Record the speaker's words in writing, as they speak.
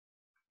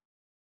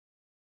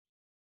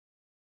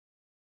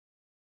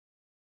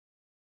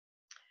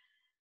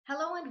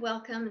Hello and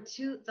welcome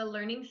to the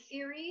learning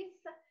series,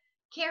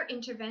 Care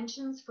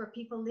Interventions for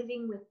People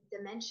Living with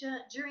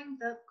Dementia During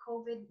the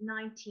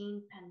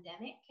COVID-19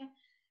 Pandemic,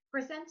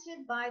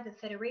 presented by the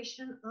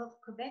Federation of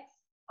Quebec's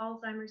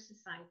Alzheimer's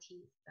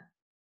Societies.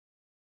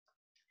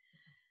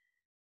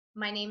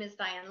 My name is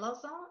Diane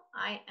Lozon.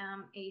 I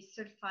am a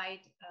certified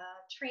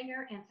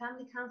trainer and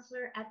family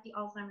counselor at the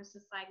Alzheimer's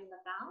Society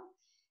Laval,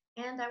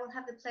 and I will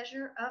have the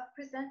pleasure of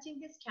presenting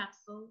this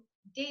capsule,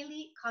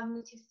 Daily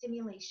Cognitive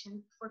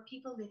Stimulation for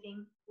People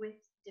Living with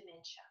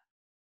Dementia.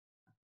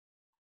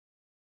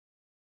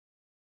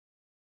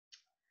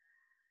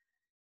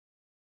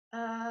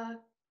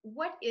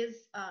 What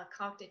is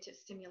cognitive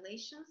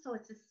stimulation? So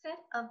it's a set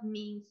of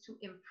means to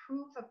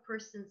improve a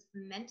person's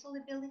mental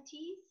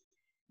abilities,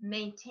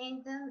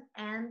 maintain them,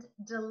 and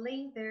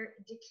delay their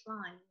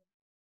decline.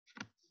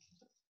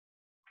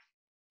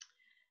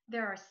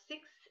 There are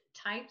 6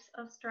 types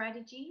of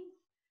strategies: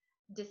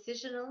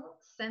 decisional,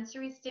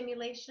 sensory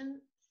stimulation,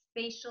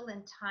 spatial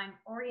and time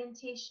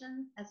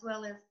orientation, as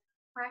well as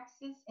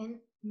praxis and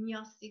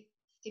mnemonic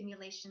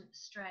stimulation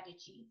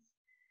strategies.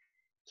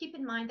 Keep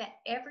in mind that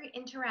every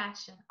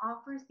interaction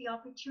offers the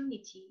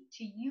opportunity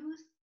to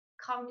use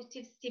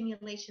cognitive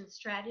stimulation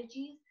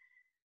strategies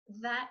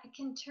that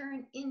can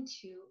turn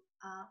into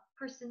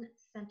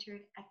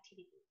person-centered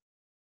activity.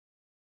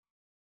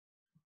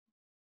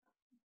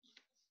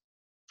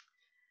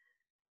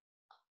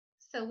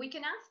 So we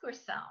can ask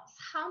ourselves,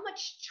 how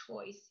much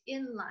choice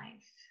in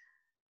life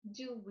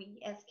do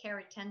we as care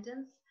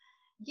attendants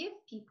give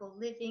people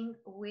living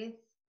with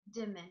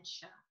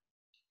dementia?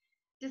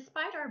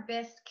 Despite our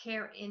best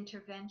care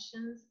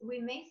interventions,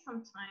 we may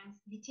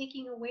sometimes be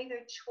taking away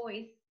their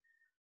choice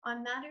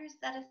on matters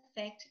that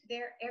affect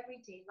their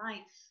everyday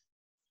life.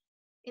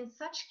 In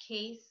such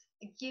case,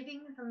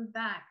 giving them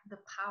back the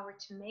power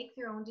to make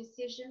their own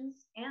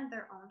decisions and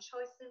their own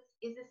choices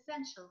is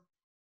essential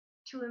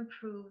to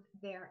improve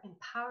their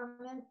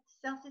empowerment,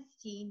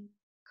 self-esteem,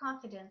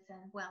 confidence, and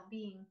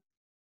well-being.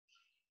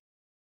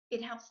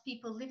 It helps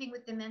people living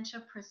with dementia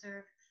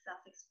preserve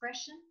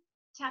self-expression,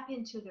 tap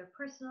into their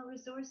personal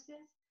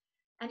resources,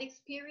 and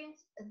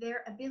experience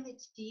their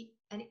ability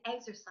and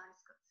exercise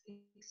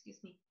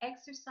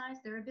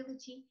their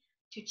ability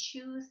to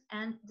choose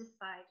and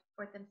decide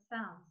for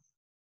themselves.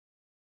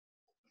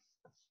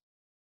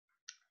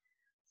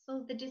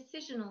 So the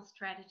decisional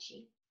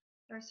strategy,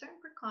 there are certain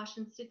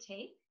precautions to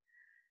take.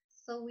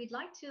 So we'd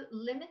like to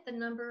limit the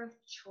number of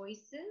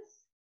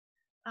choices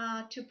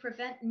to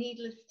prevent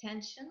needless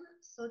tension.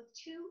 So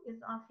 2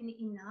 is often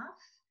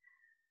enough.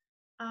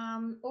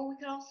 Or we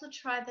could also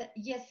try the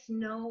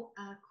yes-no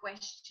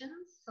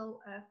questions.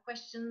 So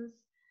questions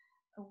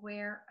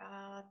where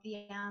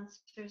the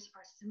answers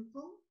are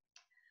simple.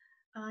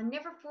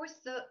 Never force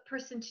the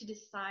person to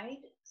decide.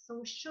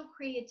 So show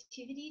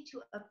creativity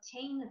to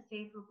obtain a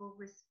favorable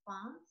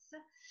response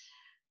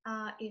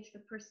if the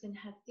person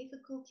has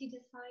difficulty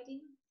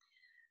deciding.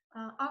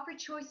 Offer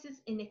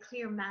choices in a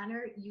clear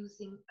manner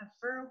using a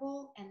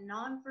verbal and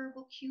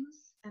non-verbal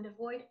cues, and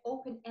avoid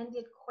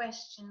open-ended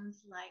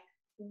questions like,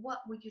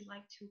 what would you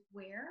like to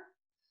wear?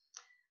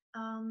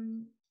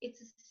 It's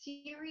a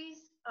series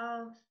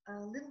of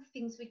little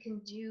things we can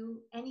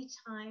do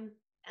anytime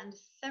and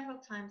several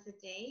times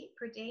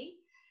per day.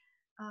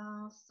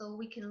 So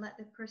we can let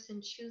the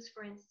person choose,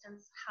 for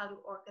instance, how to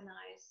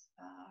organize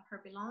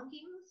her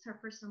belongings, her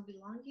personal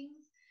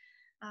belongings,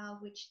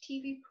 which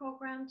TV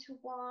program to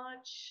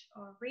watch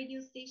or radio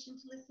station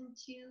to listen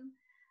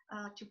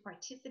to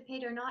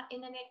participate or not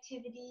in an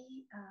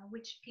activity,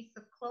 which piece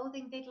of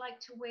clothing they'd like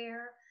to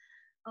wear,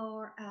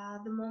 or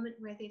the moment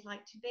where they'd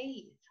like to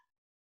bathe.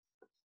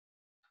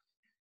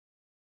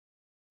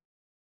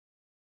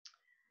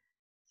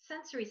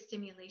 Sensory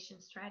stimulation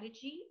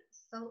strategy.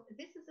 So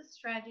this is a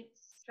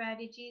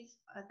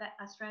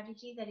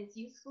strategy that is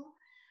useful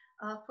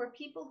for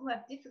people who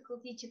have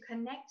difficulty to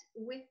connect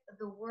with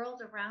the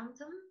world around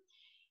them.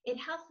 It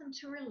helps them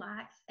to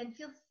relax and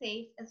feel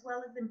safe, as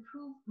well as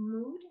improve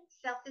mood,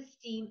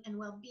 self-esteem, and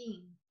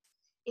well-being.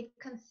 It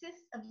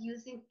consists of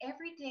using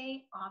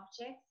everyday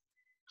objects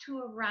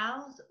to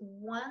arouse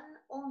one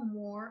or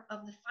more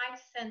of the 5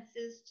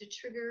 senses to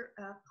trigger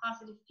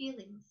positive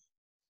feelings.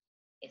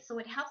 So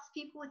it helps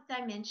people with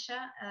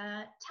dementia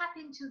tap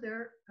into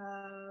their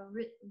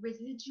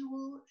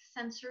residual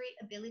sensory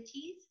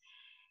abilities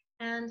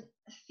and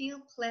feel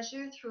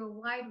pleasure through a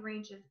wide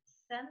range of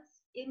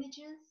scents,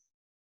 images,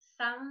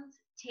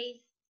 sounds,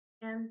 tastes,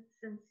 and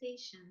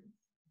sensations.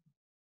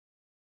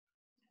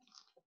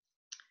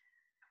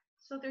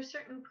 So there's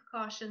certain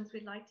precautions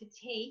we'd like to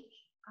take.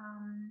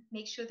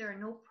 Make sure there are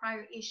no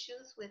prior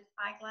issues with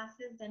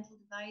eyeglasses, dental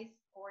device,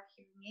 or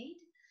hearing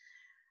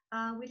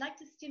aid. We'd like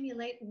to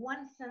stimulate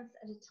one sense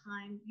at a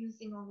time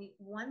using only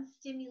one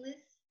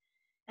stimulus,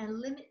 and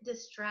limit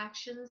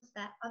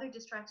other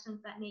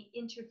distractions that may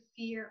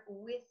interfere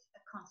with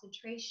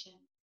concentration.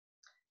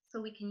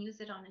 So we can use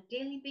it on a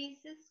daily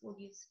basis. We'll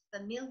use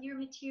familiar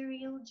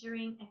material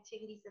during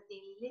activities of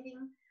daily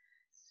living.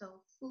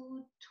 So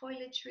food,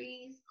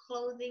 toiletries,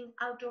 clothing,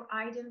 outdoor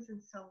items,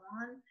 and so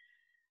on.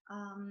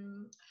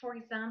 For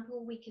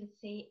example, we can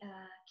say,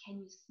 can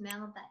you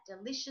smell that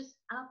delicious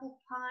apple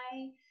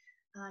pie?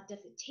 Does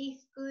it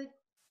taste good?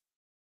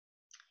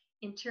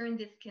 In turn,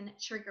 this can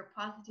trigger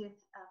positive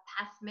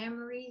past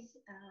memories,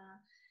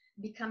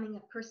 becoming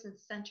a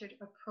person-centered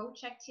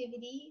approach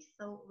activity,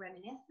 so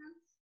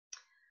reminiscence.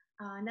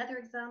 Another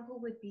example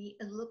would be,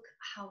 look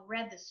how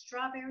red the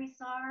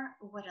strawberries are,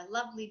 what a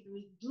lovely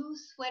blue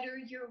sweater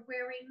you're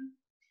wearing,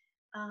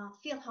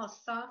 feel how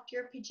soft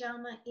your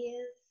pajama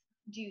is,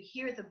 do you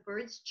hear the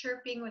birds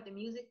chirping or the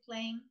music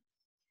playing?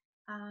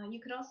 You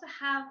could also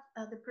have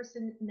the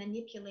person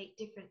manipulate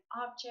different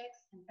objects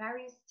and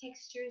various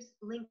textures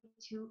linked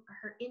to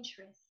her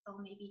interests. So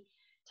maybe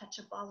touch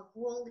a ball of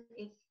wool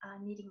if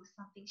knitting was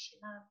something she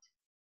loved.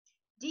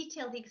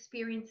 Detail the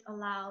experience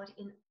allowed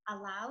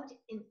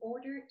in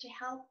order to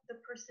help the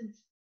person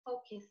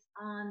focus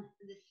on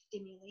the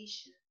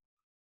stimulation.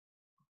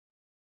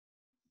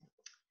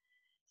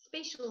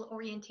 Spatial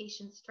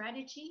orientation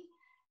strategy.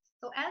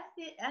 So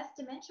as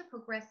dementia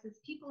progresses,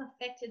 people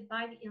affected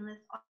by the illness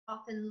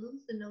often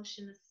lose the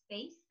notion of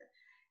space.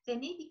 They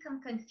may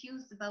become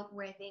confused about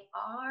where they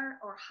are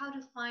or how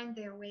to find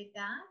their way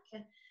back.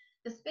 And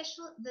the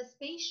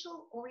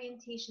spatial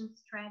orientation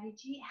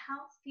strategy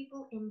helps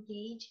people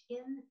engage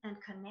in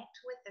and connect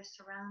with their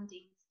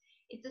surroundings.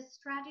 It's a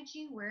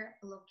strategy where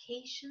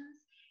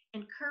locations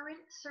and current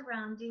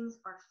surroundings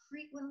are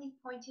frequently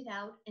pointed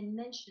out and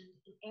mentioned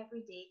in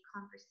everyday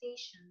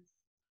conversations.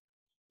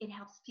 It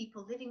helps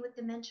people living with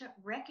dementia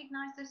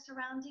recognize their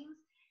surroundings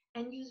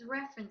and use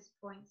reference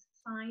points,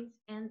 signs,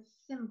 and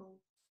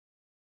symbols.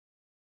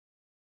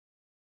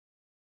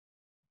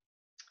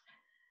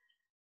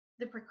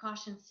 The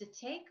precautions to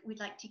take, we'd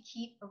like to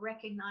keep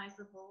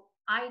recognizable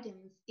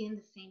items in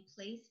the same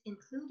place,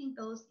 including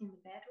those in the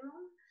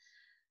bedroom.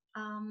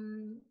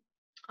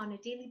 On a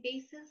daily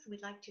basis,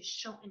 we'd like to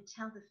show and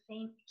tell the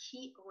same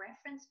key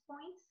reference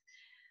points.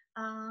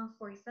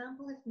 For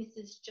example, if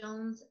Mrs.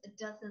 Jones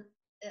doesn't,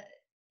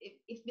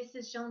 if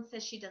Mrs. Jones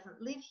says she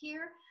doesn't live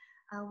here,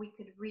 we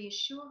could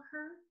reassure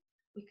her.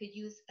 We could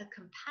use a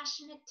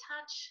compassionate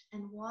touch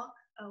and walk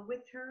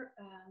with her.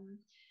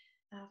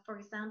 For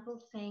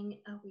example, saying,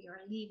 we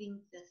are leaving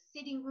the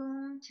sitting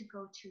room to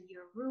go to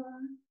your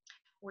room.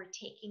 We're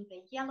taking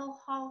the yellow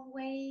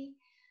hallway.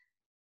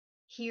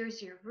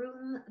 Here's your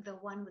room, the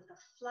one with the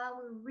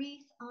flower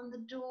wreath on the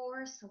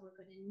door. So we're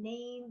going to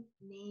name,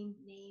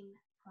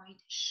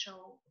 point,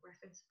 show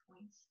reference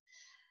points.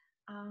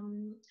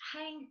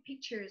 Hang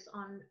pictures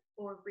on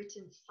or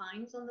written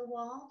signs on the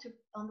walls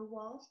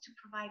to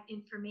provide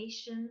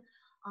information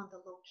on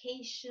the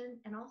location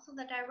and also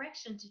the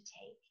direction to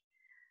take.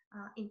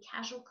 In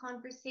casual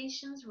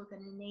conversations, we're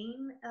going to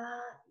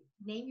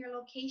name your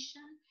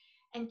location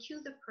and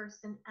cue the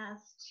person as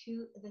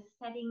to the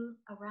setting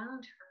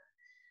around her.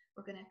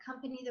 We're going to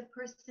accompany the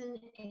person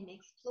in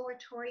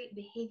exploratory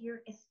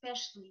behavior,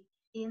 especially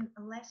in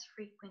less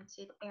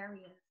frequented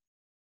areas.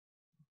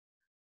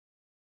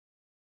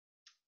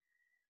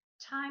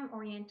 Time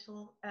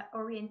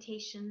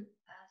orientation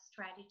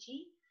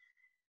strategy.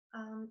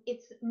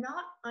 It's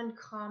not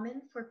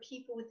uncommon for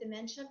people with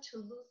dementia to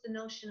lose the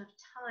notion of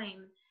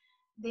time.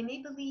 They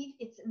may believe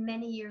it's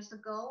many years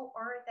ago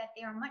or that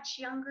they are much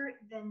younger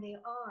than they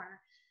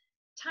are.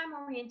 Time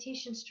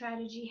orientation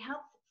strategy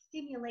helps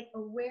stimulate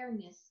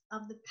awareness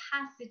of the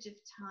passage of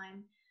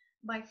time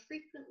by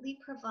frequently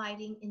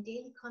providing in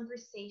daily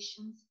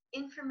conversations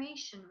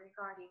information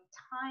regarding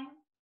time,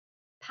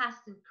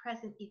 past and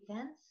present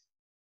events,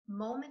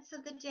 moments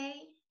of the day,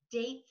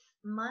 dates,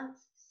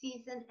 months,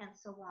 season, and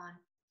so on.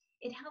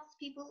 It helps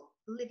people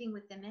living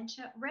with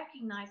dementia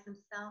recognize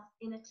themselves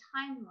in a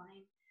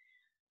timeline,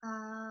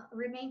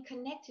 remain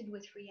connected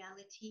with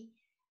reality,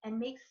 and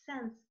make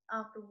sense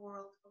of the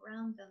world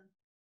around them.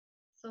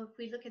 So if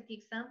we look at the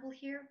example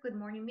here, good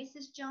morning,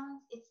 Mrs.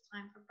 Jones, it's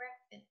time for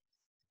breakfast.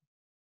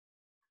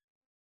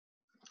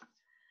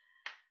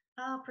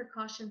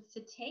 Precautions to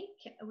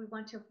take. We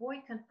want to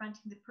avoid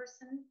confronting the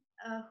person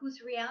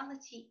whose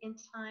reality in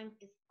time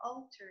is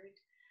altered.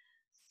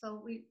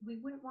 So we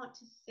wouldn't want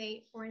to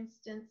say, for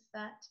instance,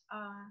 that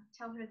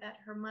tell her that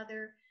her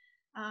mother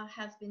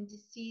has been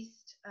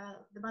deceased.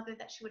 The mother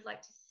that she would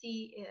like to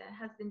see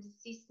has been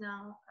deceased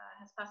now,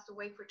 has passed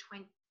away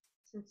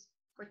since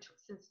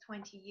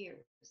 20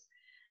 years.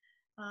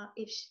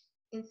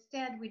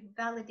 Instead, we'd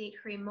validate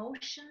her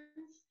emotions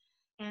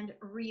and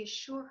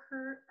reassure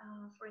her.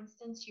 For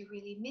instance, you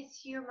really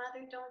miss your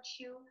mother, don't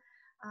you?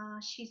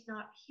 She's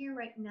not here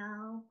right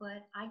now,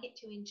 but I get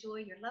to enjoy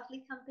your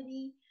lovely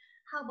company.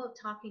 How about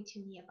talking to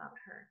me about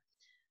her?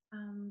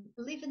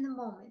 Live in the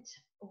moment,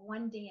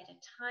 one day at a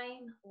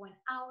time, 1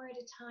 hour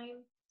at a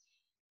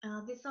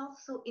time. This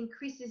also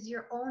increases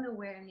your own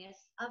awareness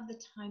of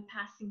the time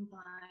passing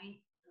by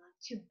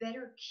to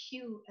better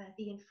cue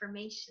the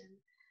information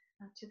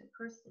to the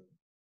person.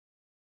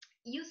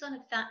 Use on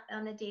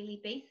a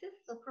daily basis,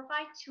 so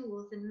provide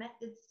tools and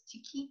methods to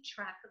keep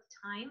track of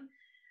time.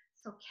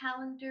 So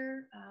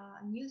calendar,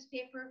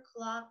 newspaper,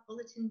 clock,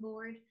 bulletin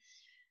board.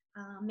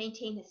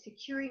 Maintain a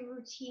securing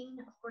routine.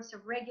 Of course, a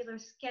regular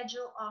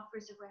schedule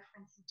offers a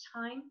reference in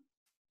time.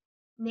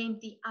 Name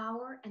the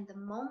hour and the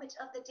moment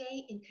of the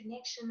day in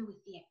connection with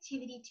the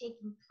activity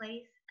taking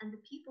place and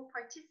the people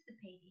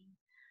participating.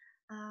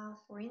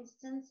 For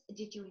instance,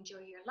 did you enjoy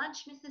your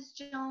lunch, Mrs.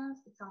 Jones?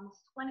 It's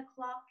almost 1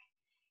 o'clock.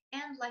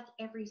 And like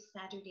every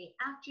Saturday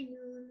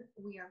afternoon,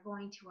 we are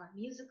going to our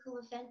musical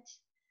event.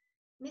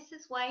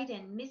 Mrs. White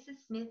and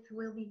Mrs. Smith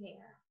will be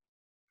there.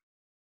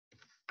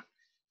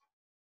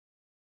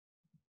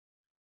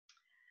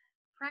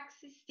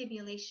 Praxis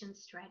stimulation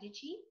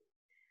strategy.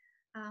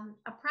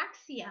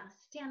 Apraxia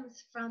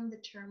stems from the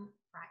term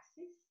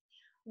praxis,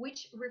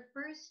 which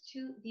refers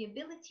to the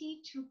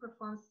ability to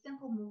perform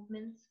simple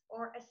movements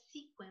or a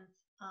sequence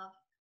of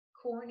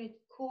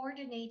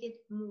coordinated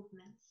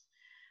movements,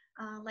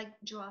 like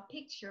draw a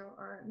picture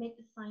or make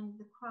the sign of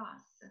the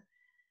cross.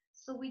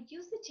 So we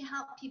use it to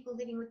help people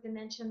living with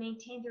dementia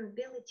maintain their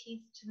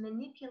abilities to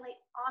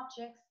manipulate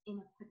objects in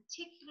a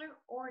particular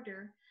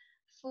order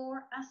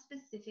for a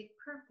specific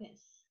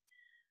purpose.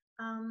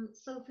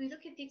 So if we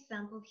look at the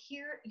example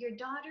here, your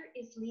daughter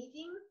is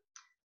leaving.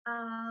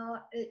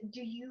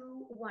 Do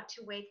you want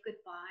to wave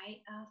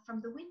goodbye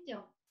from the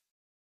window?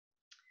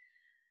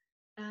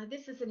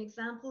 This is an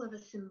example of a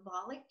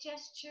symbolic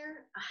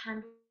gesture, a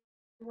hand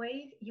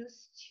wave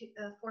used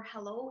for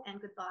hello and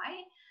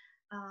goodbye,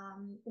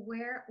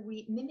 where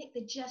we mimic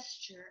the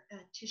gesture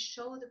to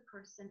show the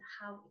person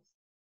how it's.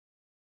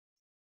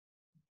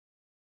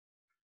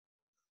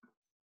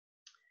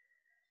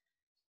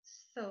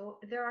 So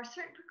there are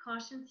certain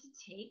precautions to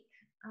take.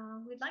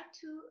 We'd like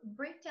to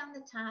break down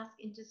the task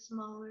into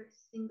smaller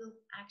single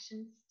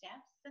action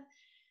steps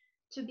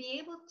to be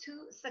able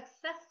to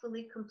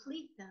successfully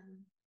complete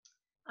them.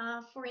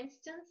 For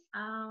instance,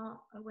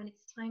 when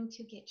it's time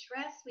to get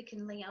dressed, we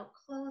can lay out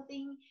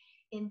clothing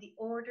in the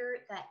order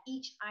that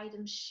each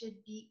item should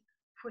be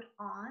put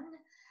on,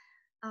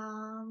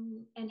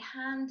 and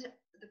hand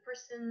the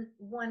person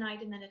one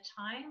item at a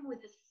time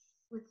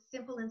with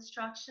simple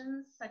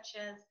instructions such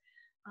as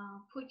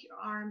put your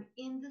arm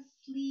in the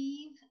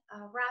sleeve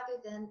rather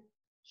than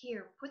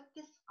here, put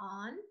this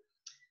on.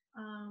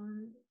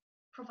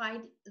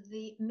 Provide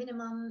the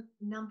minimum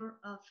number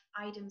of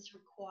items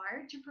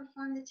required to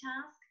perform the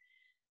task.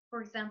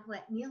 For example,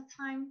 at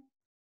mealtime,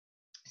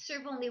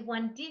 serve only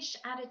one dish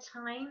at a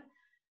time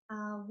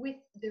with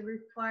the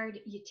required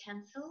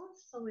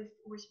utensils. So if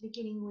we're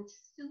beginning with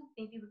soup,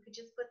 maybe we could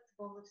just put the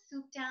bowl of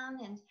soup down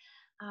and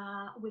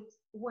with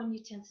one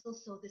utensil,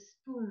 so the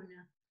spoon.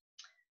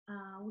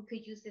 We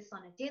could use this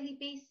on a daily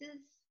basis,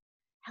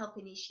 help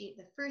initiate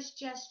the first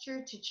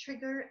gesture to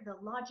trigger the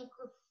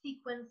logical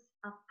sequence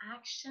of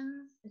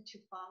actions to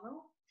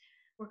follow.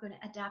 We're going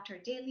to adapt our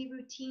daily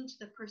routine to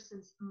the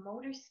person's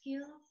motor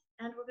skills,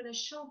 and we're going to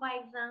show by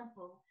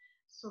example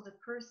so the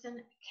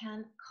person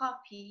can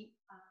copy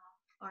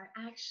our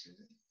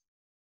actions.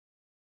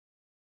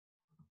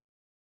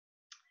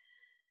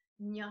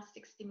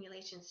 Gnostic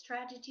stimulation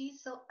strategy.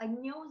 So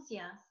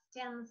agnosia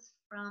stems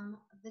from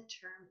the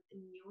term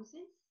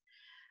gnosis,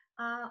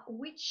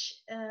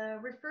 which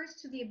refers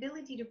to the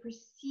ability to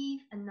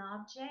perceive an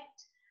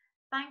object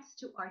thanks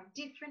to our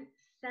different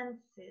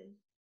senses,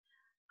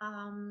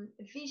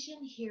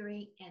 vision,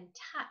 hearing, and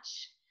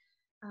touch,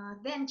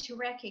 then to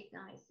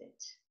recognize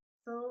it.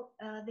 So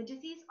the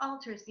disease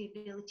alters the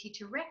ability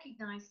to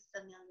recognize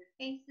familiar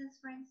faces,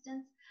 for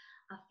instance,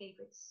 a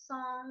favorite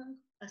song,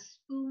 a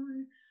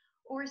spoon,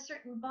 or a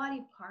certain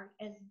body part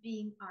as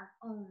being our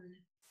own.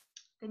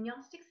 The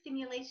Gnostic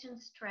stimulation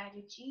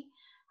strategy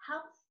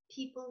helps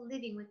people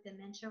living with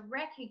dementia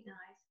recognize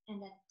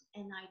and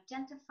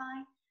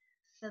identify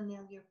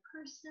familiar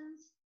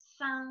persons,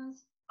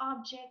 sounds,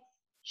 objects,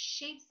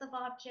 shapes of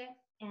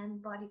objects,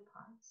 and body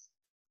parts.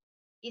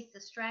 It's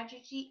a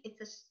strategy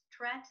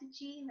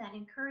that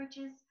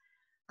encourages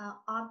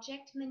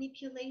object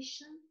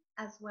manipulation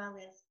as well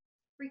as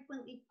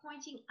frequently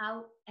pointing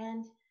out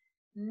and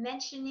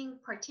mentioning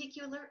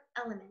particular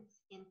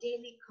elements in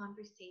daily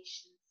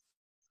conversations.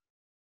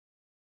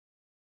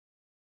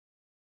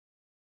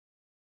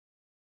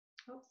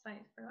 Oops, I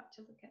forgot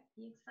to look at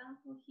the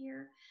example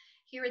here.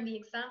 Here in the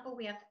example,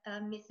 we have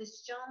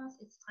Mrs. Jones.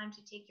 It's time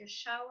to take your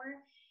shower.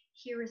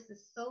 Here is the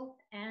soap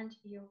and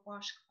your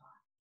washcloth.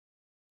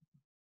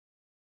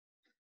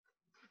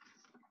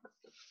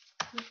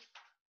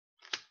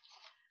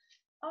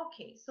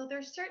 Okay, so there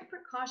are certain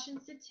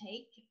precautions to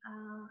take.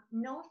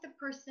 Know if the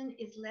person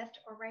is left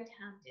or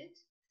right-handed.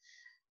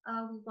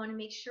 We want to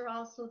make sure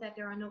also that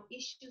there are no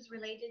issues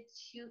related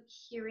to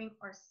hearing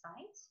or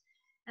sight.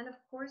 And of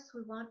course,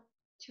 we want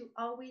to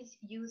always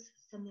use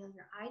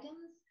familiar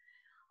items.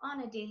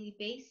 On a daily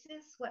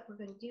basis, what we're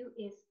going to do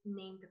is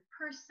name the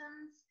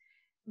persons,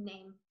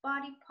 name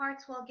body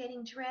parts while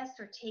getting dressed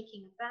or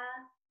taking a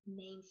bath,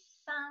 name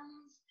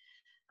sounds,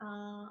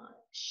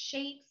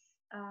 shapes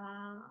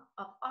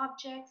of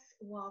objects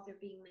while they're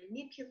being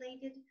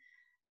manipulated,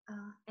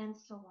 and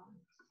so on.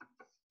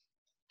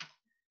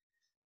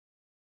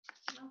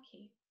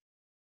 Okay.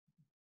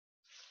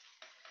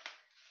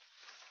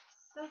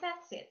 So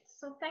that's it.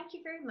 So thank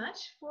you very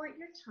much for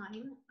your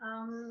time.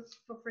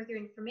 For further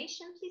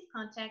information, please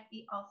contact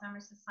the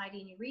Alzheimer's Society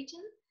in your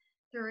region.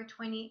 There are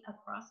 20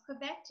 across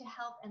Quebec to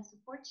help and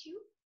support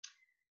you.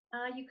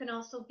 You can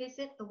also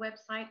visit the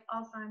website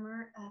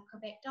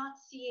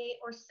alzheimerquebec.ca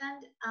or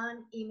send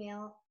an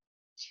email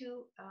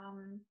to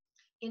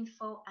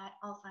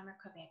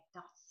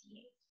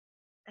info@alzheimerquebec.ca.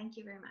 Thank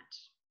you very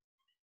much.